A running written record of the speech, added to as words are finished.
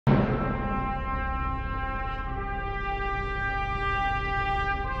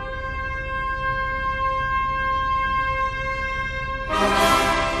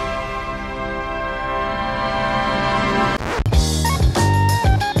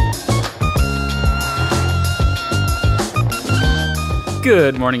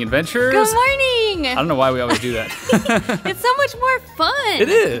Good morning, adventurers. Good morning. I don't know why we always do that. It's so much more fun. It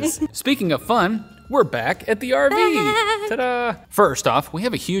is. Speaking of fun, we're back at the RV. Ta-da. First off, we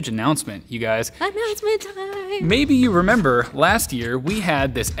have a huge announcement, you guys. Announcement time. Maybe you remember last year we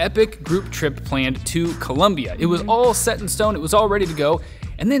had this epic group trip planned to Colombia. It was all set in stone. It was all ready to go.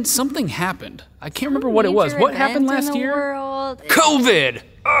 And then something happened. I can't remember what it was. What happened last year? COVID.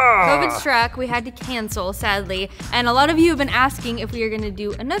 COVID struck. We had to cancel, sadly. And a lot of you have been asking if we are going to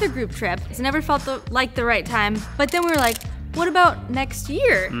do another group trip. It's never felt like the right time. But then we were like, what about next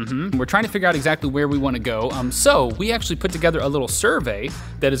year? We're trying to figure out exactly where we want to go. So we actually put together a little survey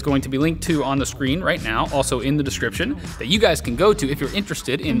that is going to be linked to on the screen right now, also in the description, that you guys can go to if you're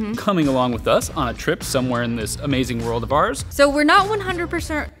interested in coming along with us on a trip somewhere in this amazing world of ours. So we're not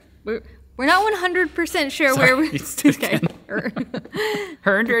 100%. We're not 100% sure where we're. Okay.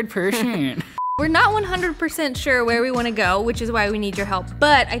 100%. We're not 100% sure where we want to go, which is why we need your help.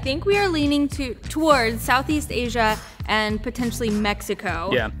 But I think we are leaning towards Southeast Asia and potentially Mexico.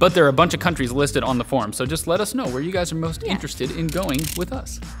 Yeah, but there are a bunch of countries listed on the form, so just let us know where you guys are most interested in going with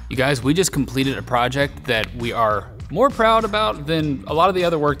us. You guys, we just completed a project that we are more proud about than a lot of the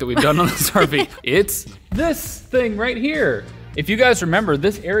other work that we've done on this RV. It's this thing right here. If you guys remember,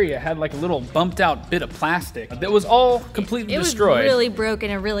 this area had like a little bumped out bit of plastic that was all completely destroyed. It was really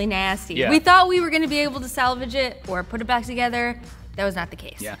broken and really nasty. Yeah. We thought we were gonna be able to salvage it or put it back together. That was not the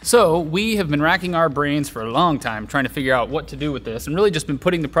case. Yeah. So we have been racking our brains for a long time trying to figure out what to do with this and really just been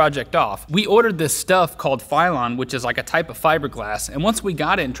putting the project off. We ordered this stuff called Phylon, which is like a type of fiberglass. And once we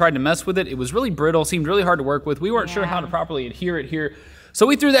got it and tried to mess with it, it was really brittle, seemed really hard to work with. We weren't sure how to properly adhere it here. So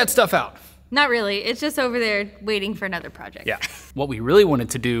we threw that stuff out. Not really, it's just over there waiting for another project. Yeah. What we really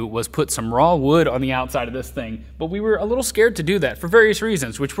wanted to do was put some raw wood on the outside of this thing, but we were a little scared to do that for various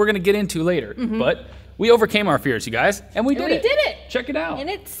reasons, which we're gonna get into later. But we overcame our fears, you guys, and we did it. Check it out. And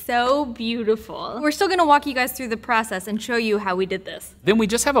it's so beautiful. We're still gonna walk you guys through the process and show you how we did this. Then we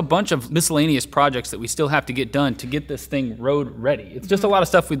just have a bunch of miscellaneous projects that we still have to get done to get this thing road ready. It's just a lot of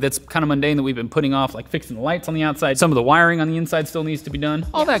stuff that's kind of mundane that we've been putting off, like fixing the lights on the outside. Some of the wiring on the inside still needs to be done.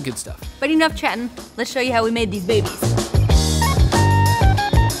 All that good stuff. But enough chatting. Let's show you how we made these babies.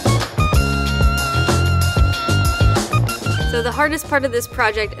 So the hardest part of this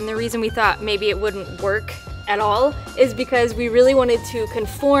project, and the reason we thought maybe it wouldn't work at all, is because we really wanted to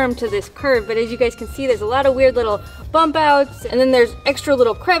conform to this curve. But as you guys can see, there's a lot of weird little bump outs, and then there's extra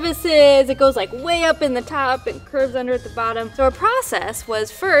little crevices. It goes like way up in the top and curves under at the bottom. So our process was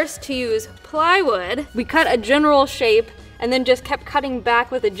first to use plywood. We cut a general shape and then just kept cutting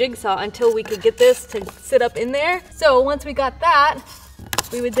back with a jigsaw until we could get this to sit up in there. So once we got that,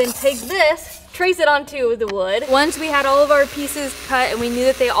 we would then take this, trace it onto the wood. Once we had all of our pieces cut and we knew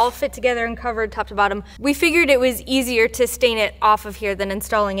that they all fit together and covered top to bottom, we figured it was easier to stain it off of here than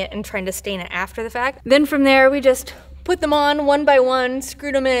installing it and trying to stain it after the fact. Then from there, we just put them on one by one,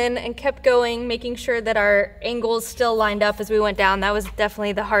 screwed them in, and kept going, making sure that our angles still lined up as we went down. That was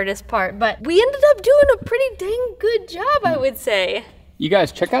definitely the hardest part, but we ended up doing a pretty dang good job, I would say. You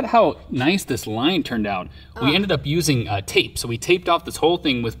guys, check out how nice this line turned out. We ended up using tape. So we taped off this whole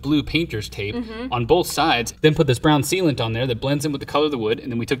thing with blue painter's tape on both sides, then put this brown sealant on there that blends in with the color of the wood,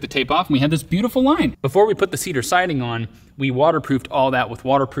 and then we took the tape off and we had this beautiful line. Before we put the cedar siding on, we waterproofed all that with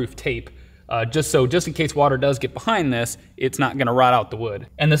waterproof tape, just in case water does get behind this, it's not gonna rot out the wood.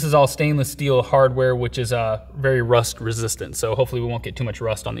 And this is all stainless steel hardware, which is very rust resistant, so hopefully we won't get too much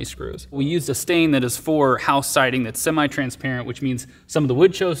rust on these screws. We used a stain that is for house siding that's semi-transparent, which means some of the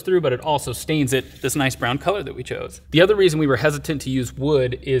wood shows through, but it also stains it this nice brown color that we chose. The other reason we were hesitant to use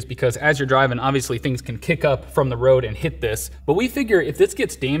wood is because as you're driving, obviously things can kick up from the road and hit this, but we figure if this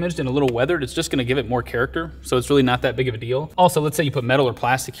gets damaged and a little weathered, it's just gonna give it more character, so it's really not that big of a deal. Also, let's say you put metal or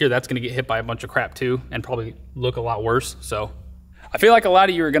plastic here, that's gonna get hit by a bunch of crap too, and probably look a lot worse. So I feel like a lot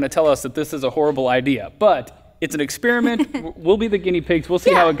of you are gonna tell us that this is a horrible idea, but it's an experiment. We'll be the guinea pigs. We'll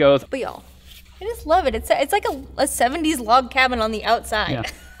see how it goes. But y'all, I just love it. It's like a 70s log cabin on the outside. Yeah.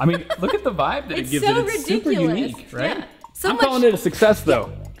 I mean, look at the vibe that it gives so it. It's super unique, right? Yeah. I'm calling it a success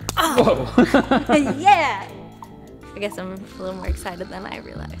though. Oh. Whoa. Yeah. I guess I'm a little more excited than I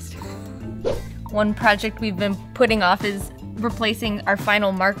realized. One project we've been putting off is replacing our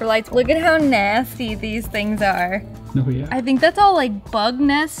final marker lights. Look at how nasty these things are. Oh yeah. I think that's all like bug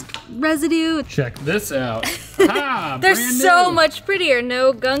nest residue. Check this out. They're so much prettier,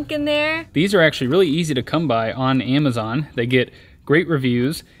 no gunk in there. These are actually really easy to come by on Amazon. They get great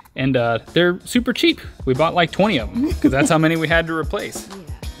reviews and they're super cheap. We bought like 20 of them because that's how many we had to replace. Yeah.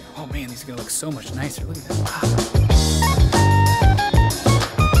 Oh man, these are gonna look so much nicer. Look at that. Wow.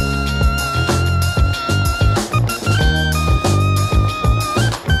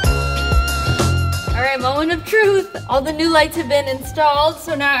 All the new lights have been installed,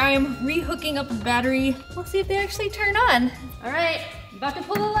 so now I'm re-hooking up the battery. We'll see if they actually turn on. All right, I'm about to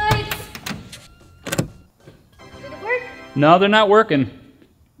pull the lights. Did it work? No, they're not working.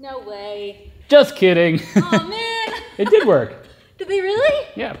 No way. Just kidding. Oh man. It did work. Did they really?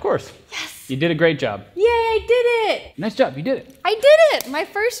 Yeah, of course. Yes. You did a great job. Yay, I did it. Nice job, you did it. I did it. My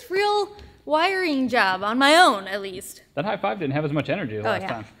first real wiring job on my own, at least. That high five didn't have as much energy the last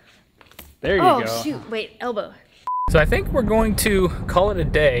time. There you go. go. Shoot, wait, elbow. So I think we're going to call it a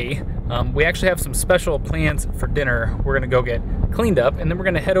day. We actually have some special plans for dinner. We're gonna go get cleaned up and then we're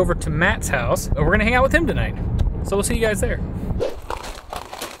gonna head over to Matt's house and we're gonna hang out with him tonight. So we'll see you guys there.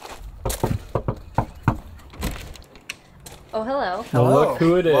 Oh, hello. Hello. Look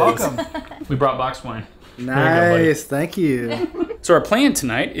who it is. Welcome. We brought boxed wine. Nice, thank you. So our plan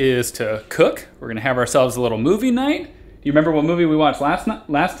tonight is to cook. We're gonna have ourselves a little movie night. Do you remember what movie we watched last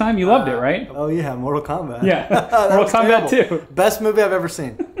time? You loved it, right? Oh yeah, Mortal Kombat. Yeah, Mortal Kombat 2. Best movie I've ever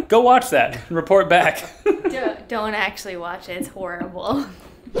seen. Go watch that and report back. Don't actually watch it, it's horrible.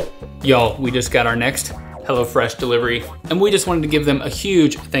 Y'all, we just got our next HelloFresh delivery, and we just wanted to give them a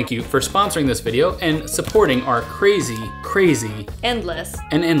huge thank you for sponsoring this video and supporting our crazy, Endless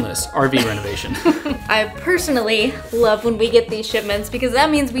RV renovation. I personally love when we get these shipments because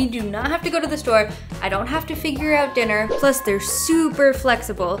that means we do not have to go to the store. I don't have to figure out dinner. Plus they're super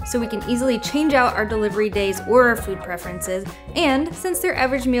flexible, so we can easily change out our delivery days or our food preferences. And since their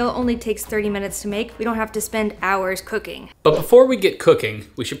average meal only takes 30 minutes to make, we don't have to spend hours cooking. But before we get cooking,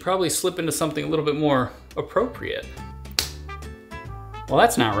 we should probably slip into something a little bit more appropriate. Well,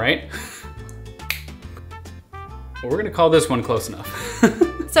 that's not right. Well, we're gonna call this one close enough.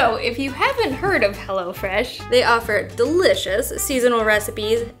 So if you haven't heard of HelloFresh, they offer delicious seasonal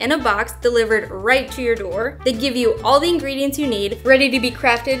recipes in a box delivered right to your door. They give you all the ingredients you need, ready to be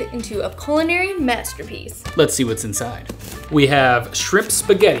crafted into a culinary masterpiece. Let's see what's inside. We have shrimp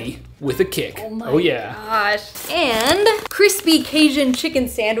spaghetti with a kick. Oh yeah. Gosh. And crispy Cajun chicken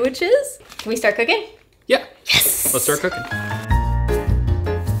sandwiches. Can we start cooking? Yeah. Yes. Let's start cooking.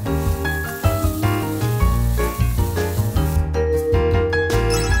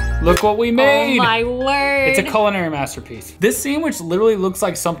 Look what we made! Oh my word! It's a culinary masterpiece. This sandwich literally looks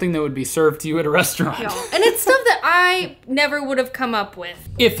like something that would be served to you at a restaurant. Yo, and it's stuff that I never would have come up with.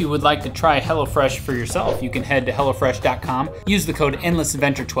 If you would like to try HelloFresh for yourself, you can head to HelloFresh.com, use the code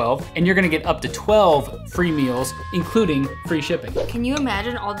EndlessAdventure12, and you're gonna get up to 12 free meals, including free shipping. Can you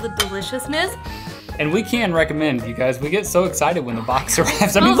imagine all the deliciousness? And we can recommend, you guys, we get so excited when the box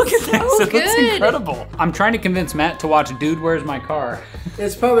arrives. I mean, look at this, it looks incredible. I'm trying to convince Matt to watch Dude, Where's My Car?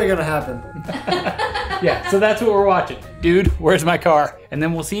 It's probably gonna happen. Yeah, so that's what we're watching. Dude, Where's My Car? And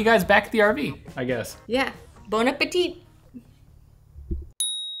then we'll see you guys back at the RV, I guess. Yeah, bon appetit.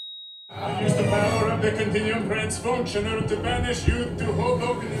 I use the power of the continuum transfunctional to banish you to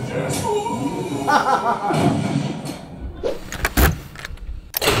Hoboken and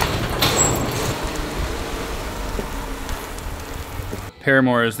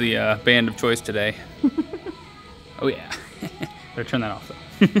Paramore is the band of choice today. Oh yeah. Better turn that off though.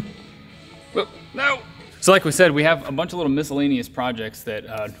 Whoa, no! So like we said, we have a bunch of little miscellaneous projects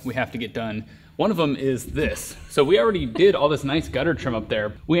that we have to get done. One of them is this. So we already did all this nice gutter trim up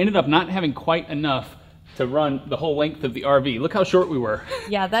there. We ended up not having quite enough to run the whole length of the RV. Look how short we were.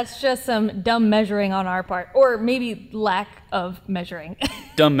 Yeah, that's just some dumb measuring on our part, or maybe lack of measuring.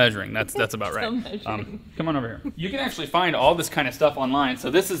 Dumb measuring, that's about right. Dumb measuring. Come on over here. You can actually find all this kind of stuff online.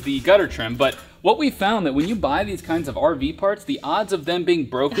 So this is the gutter trim, but what we found that when you buy these kinds of RV parts, the odds of them being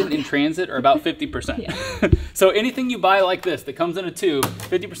broken in transit are about 50%. Yeah. So anything you buy like this that comes in a tube,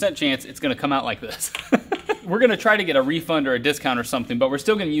 50% chance it's gonna come out like this. We're gonna try to get a refund or a discount or something, but we're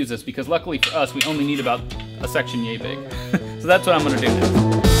still gonna use this because luckily for us, we only need about a section yay big. So that's what I'm gonna do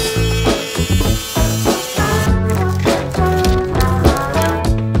now.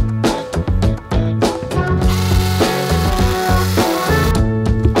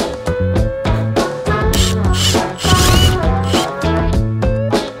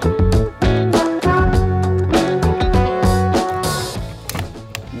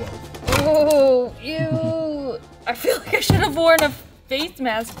 Worn a face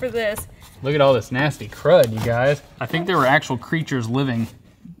mask for this. Look at all this nasty crud, you guys. I think there were actual creatures living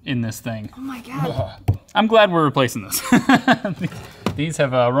in this thing. Oh my God. I'm glad we're replacing this. These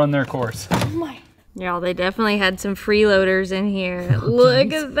have run their course. Oh my. Yeah, they definitely had some freeloaders in here.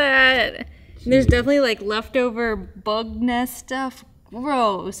 Look at that. There's definitely like leftover bug nest stuff.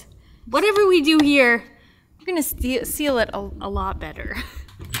 Gross. Whatever we do here, we're gonna seal it a lot better.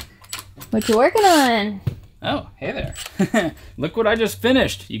 What you working on? Oh, hey there. Look what I just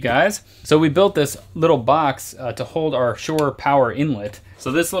finished, you guys. So we built this little box to hold our shore power inlet.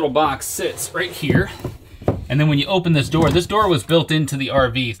 So this little box sits right here. And then when you open this door was built into the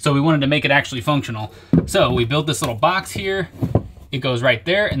RV, so we wanted to make it actually functional. So we built this little box here. It goes right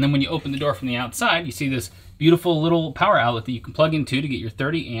there, and then when you open the door from the outside, you see this beautiful little power outlet that you can plug into to get your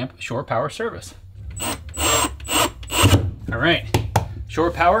 30 amp shore power service. All right,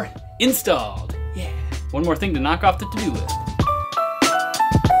 shore power installed. Yeah. One more thing to knock off the to-do list.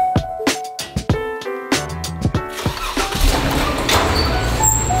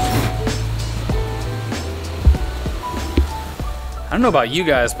 I don't know about you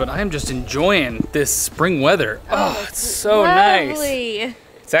guys, but I am just enjoying this spring weather. Oh, it's so lovely. Nice.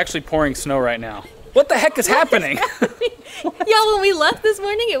 It's actually pouring snow right now. What the heck is happening? Yeah, when we left this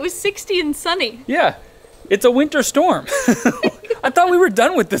morning, it was 60 and sunny. Yeah, it's a winter storm. I thought we were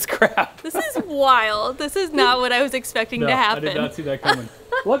done with this crap. This is wild. This is not what I was expecting to happen. I did not see that coming.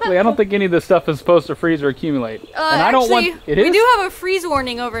 Luckily, I don't think any of this stuff is supposed to freeze or accumulate. And I don't want it. We do have a freeze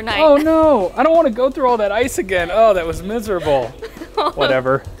warning overnight. Oh no, I don't want to go through all that ice again. Oh, that was miserable.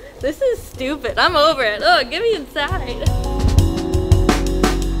 Whatever. This is stupid. I'm over it. Oh, get me inside.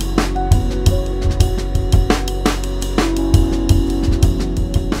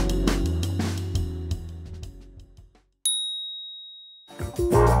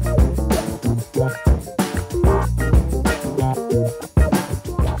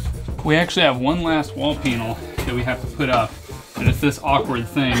 We actually have one last wall panel that we have to put up, and it's this awkward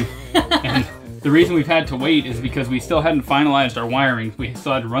thing. And the reason we've had to wait is because we still hadn't finalized our wiring. We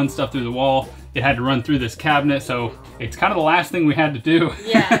still had to run stuff through the wall. It had to run through this cabinet, so it's kind of the last thing we had to do.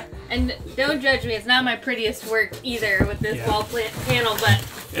 Yeah, and don't judge me, it's not my prettiest work either with this wall panel, but...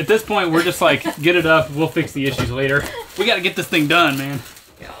 At this point, we're just like, get it up, we'll fix the issues later. We gotta get this thing done, man.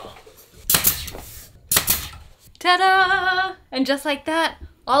 Ta-da! And just like that,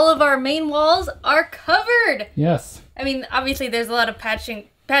 all of our main walls are covered. Yes. I mean, obviously there's a lot of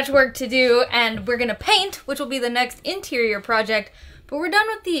patchwork to do, and we're gonna paint, which will be the next interior project, but we're done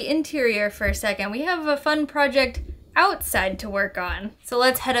with the interior for a second. We have a fun project outside to work on. So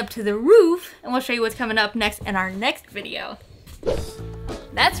let's head up to the roof, and we'll show you what's coming up next in our next video.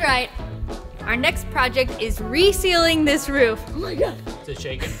 That's right. Our next project is resealing this roof. Oh my God. Is it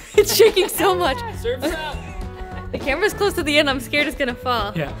shaking? It's shaking so much. Surf's out. The camera's close to the end. I'm scared it's gonna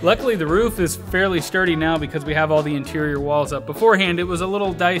fall. Yeah, luckily the roof is fairly sturdy now because we have all the interior walls up. Beforehand, it was a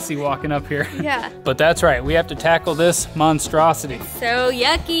little dicey walking up here. Yeah. But that's right, we have to tackle this monstrosity. So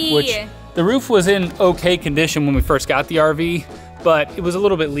yucky. Which, the roof was in okay condition when we first got the RV, but it was a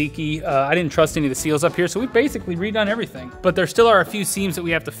little bit leaky. I didn't trust any of the seals up here, so we basically redone everything. But there still are a few seams that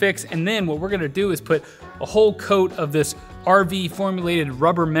we have to fix, and then what we're gonna do is put a whole coat of this RV formulated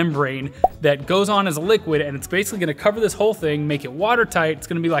rubber membrane that goes on as a liquid, and it's basically gonna cover this whole thing, make it watertight. It's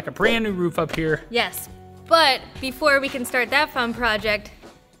gonna be like a brand new roof up here. Yes, but before we can start that fun project,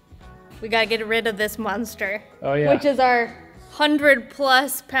 we gotta get rid of this monster. Oh yeah. Which is our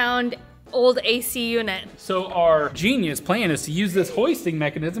 100+ pound old AC unit. So our genius plan is to use this hoisting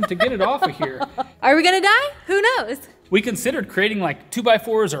mechanism to get it off of here. Are we gonna die? Who knows? We considered creating like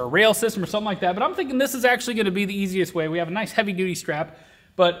 2x4s or a rail system or something like that, but I'm thinking this is actually gonna be the easiest way. We have a nice heavy duty strap,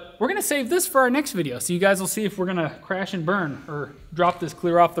 but we're gonna save this for our next video. So you guys will see if we're gonna crash and burn or drop this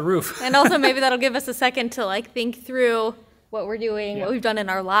clear off the roof. And also maybe that'll give us a second to like think through what we're doing, what we've done in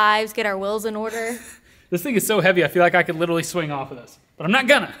our lives, get our wills in order. This thing is so heavy, I feel like I could literally swing off of this, but I'm not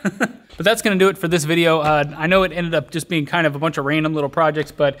gonna. But that's gonna do it for this video. I know it ended up just being kind of a bunch of random little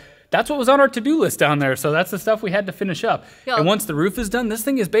projects, but that's what was on our to-do list down there. So that's the stuff we had to finish up. Yo. And once the roof is done, this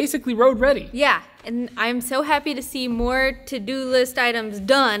thing is basically road ready. Yeah, and I'm so happy to see more to-do list items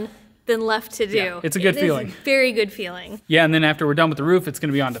done than left to do. Yeah, it's a good feeling. It is a very good feeling. Yeah, and then after we're done with the roof, it's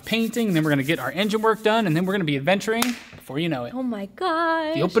gonna be on to painting, and then we're gonna get our engine work done, and then we're gonna be adventuring before you know it. Oh my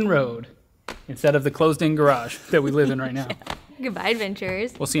gosh. The open road instead of the closed-in garage that we live in right now. Goodbye,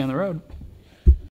 adventurers. We'll see you on the road.